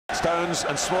Stones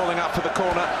and Smalling up for the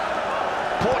corner.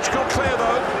 Portugal clear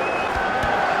though.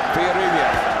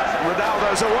 Villarreal.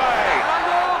 Ronaldo's away.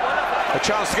 A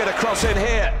chance to get a cross in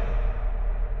here.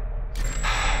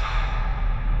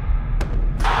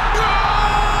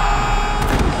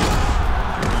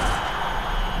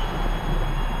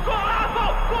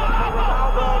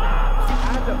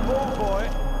 And the ball boy.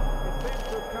 It seems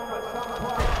to have come at some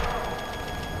point.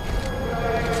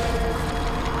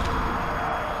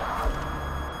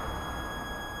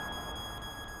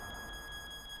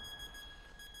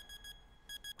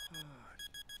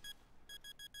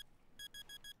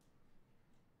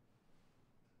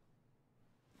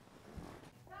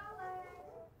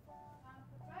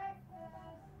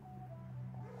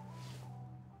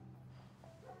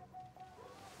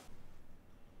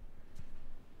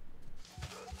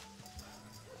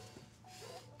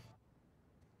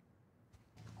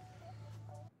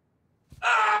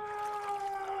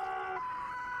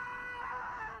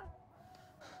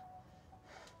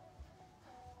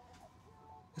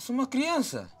 Eu sou uma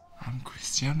criança. I'm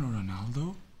Cristiano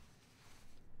Ronaldo.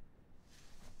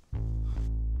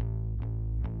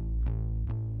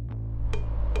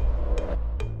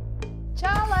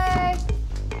 Charlie!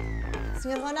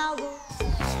 Senhor Ronaldo.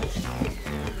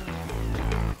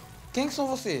 Quem que são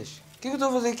vocês? O que eu estou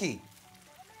a fazer aqui?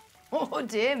 Oh,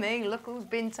 dear me, look who's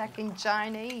been talking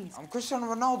Chinese. I'm Cristiano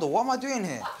Ronaldo. What am I doing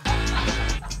here?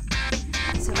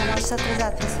 Senhor Ronaldo está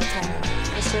atrasado para esse treino.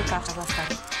 Deixei o carro avançar.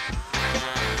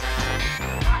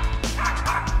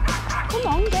 Come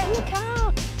on, get in the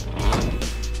car.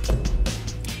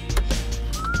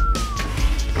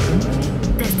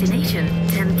 Destination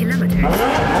 10 kilometers.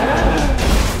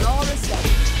 Laura said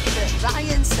that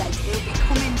Ryan said he'll be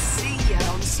coming to see you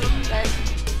on Sunday.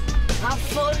 Have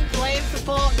fun playing for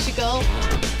Portugal.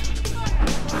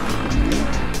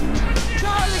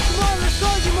 Charlie, come on, let's go,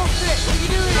 you muppet. What are you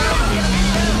doing?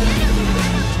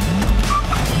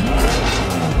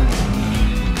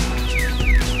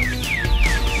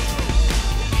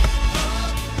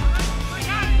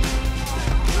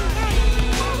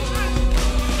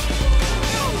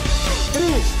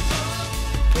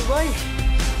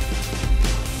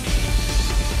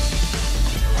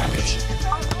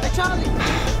 Hey, Charlie!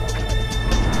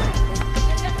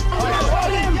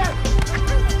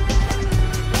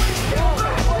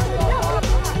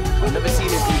 I've never seen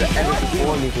him do that ever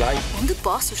before in his life. Onde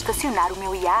posso estacionar o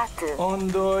meu iate?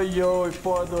 Onde eu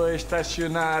posso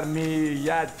estacionar meu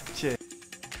iate?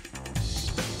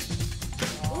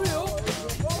 Who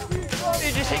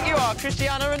do you think you are,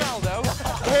 Cristiano Ronaldo?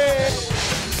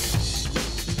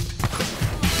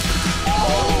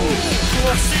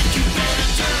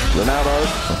 Ronaldo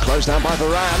closed down by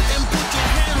Varane.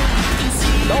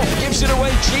 Oh, gives it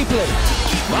away cheaply.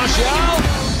 Marsьяль.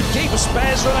 Keeper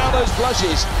spares Ronaldo's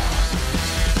blushes.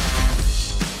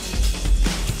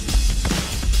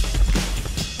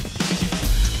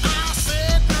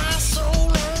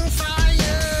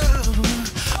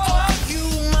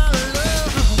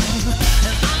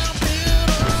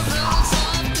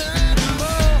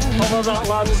 Well done,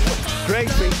 lads. Great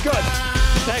feet, good.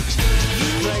 Thanks.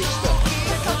 Great stuff.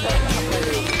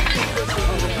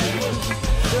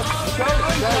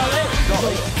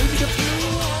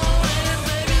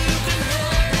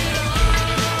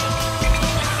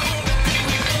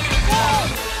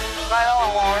 Final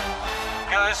award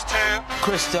goes to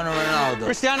Cristiano Ronaldo.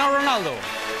 Cristiano Ronaldo.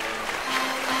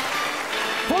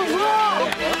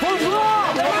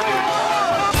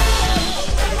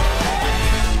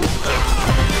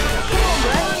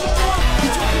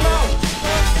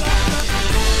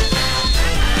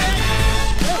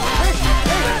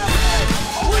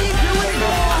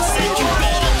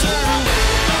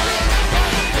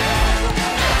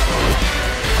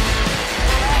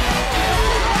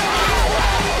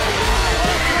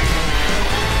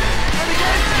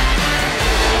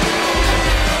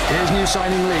 Here's new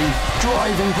signing Lee,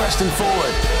 driving Preston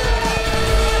forward.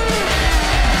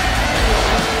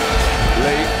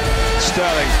 Lee,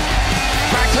 Sterling,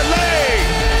 back to Lee!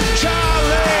 Charlie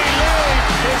Lee!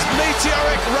 His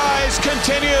meteoric rise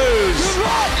continues!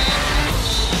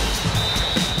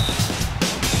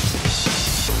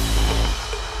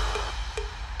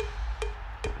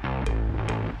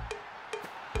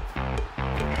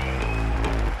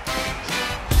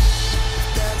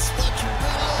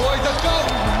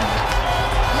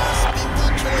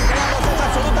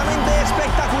 Absolutamente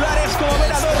espectacular, es como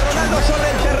ver a dos Ronaldo sobre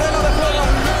el terreno de juego.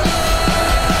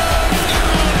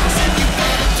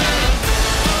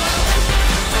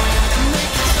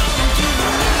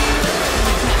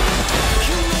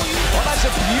 Well, that's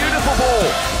a beautiful ball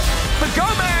for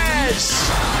Gomez!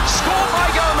 Scored by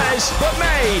Gomez, but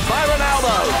made by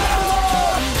Ronaldo.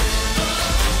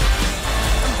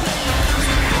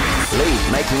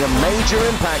 making a major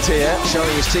impact here,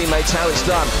 showing his teammates how it's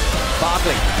done.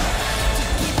 Barkley.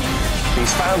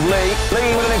 He's found Lee.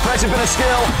 Lee with an impressive bit of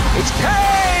skill. It's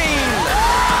Кейн!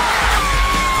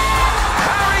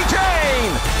 Harry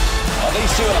Кейн! Well,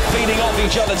 these two are feeding off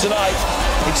each other tonight.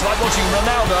 It's like watching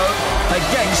Ronaldo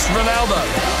against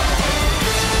Ronaldo.